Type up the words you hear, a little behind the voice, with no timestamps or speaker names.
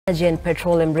Energy and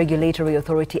Petroleum Regulatory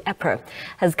Authority (EPRA)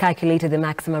 has calculated the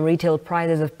maximum retail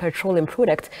prices of petroleum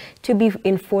products to be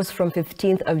in force from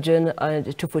 15th of June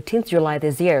to 14th July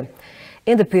this year.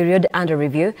 In the period under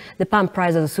review, the pump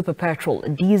prices of super petrol,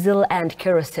 diesel and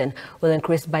kerosene will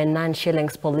increase by 9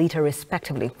 shillings per litre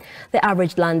respectively. The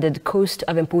average landed cost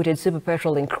of imported super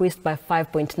petrol increased by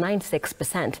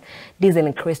 5.96%, diesel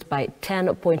increased by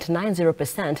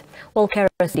 10.90%, while kerosene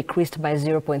decreased by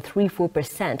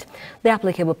 0.34%. The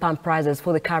applicable pump prices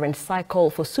for the current cycle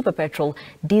for super petrol,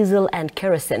 diesel and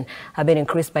kerosene have been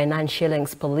increased by 9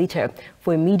 shillings per litre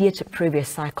for immediate previous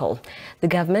cycle. The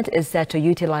government is set to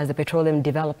utilize the petroleum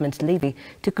development levy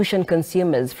to cushion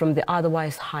consumers from the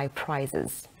otherwise high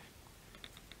prices.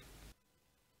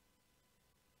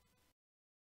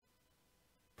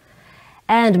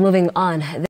 And moving on.